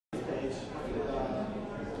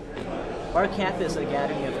Barcamp is a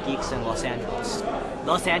gathering of geeks in Los Angeles.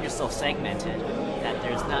 Los Angeles is so segmented that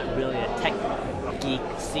there's not really a tech geek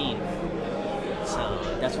scene. So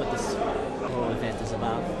that's what this whole event is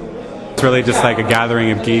about. It's really just like a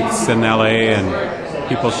gathering of geeks in LA and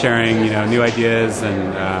people sharing, new ideas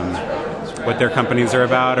and what their companies are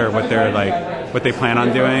about or what they plan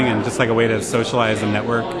on doing, and just like a way to socialize and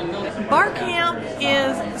network. Barcamp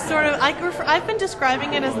is sort of, I've been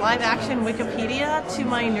describing it as live-action Wikipedia to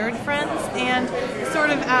my nerd friends, and sort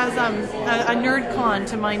of as a nerd con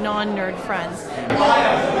to my non-nerd friends.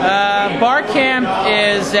 Barcamp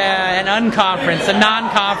is an unconference, a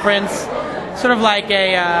non-conference, sort of like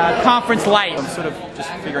a conference light. I'm sort of just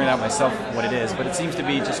figuring out myself what it is, but it seems to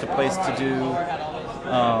be just a place to do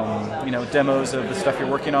demos of the stuff you're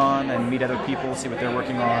working on and meet other people, see what they're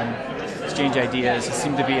working on, exchange ideas. It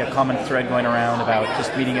seemed to be a common thread going around about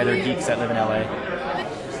just meeting other geeks that live in LA.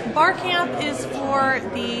 Barcamp is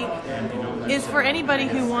for anybody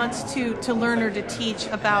who wants to learn or to teach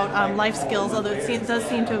about life skills, although it does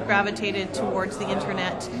seem to have gravitated towards the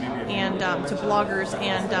internet and to bloggers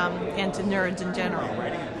and to nerds in general.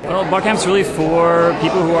 Well, Barcamp's really for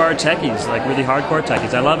people who are techies, like really hardcore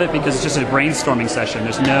techies. I love it because it's just a brainstorming session.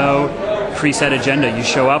 There's no preset agenda. You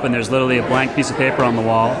show up and there's literally a blank piece of paper on the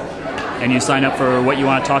wall, and you sign up for what you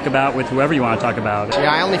want to talk about with whoever you want to talk about.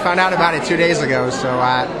 Yeah, I only found out about it 2 days ago, so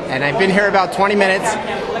and I've been here about 20 minutes.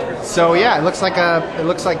 So yeah, it looks like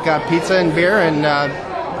pizza and beer and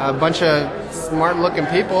a bunch of smart-looking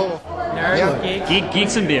people. Nerds,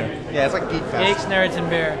 geeks and beer. Yeah, it's like geek fest. Geeks, nerds, and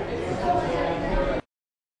beer.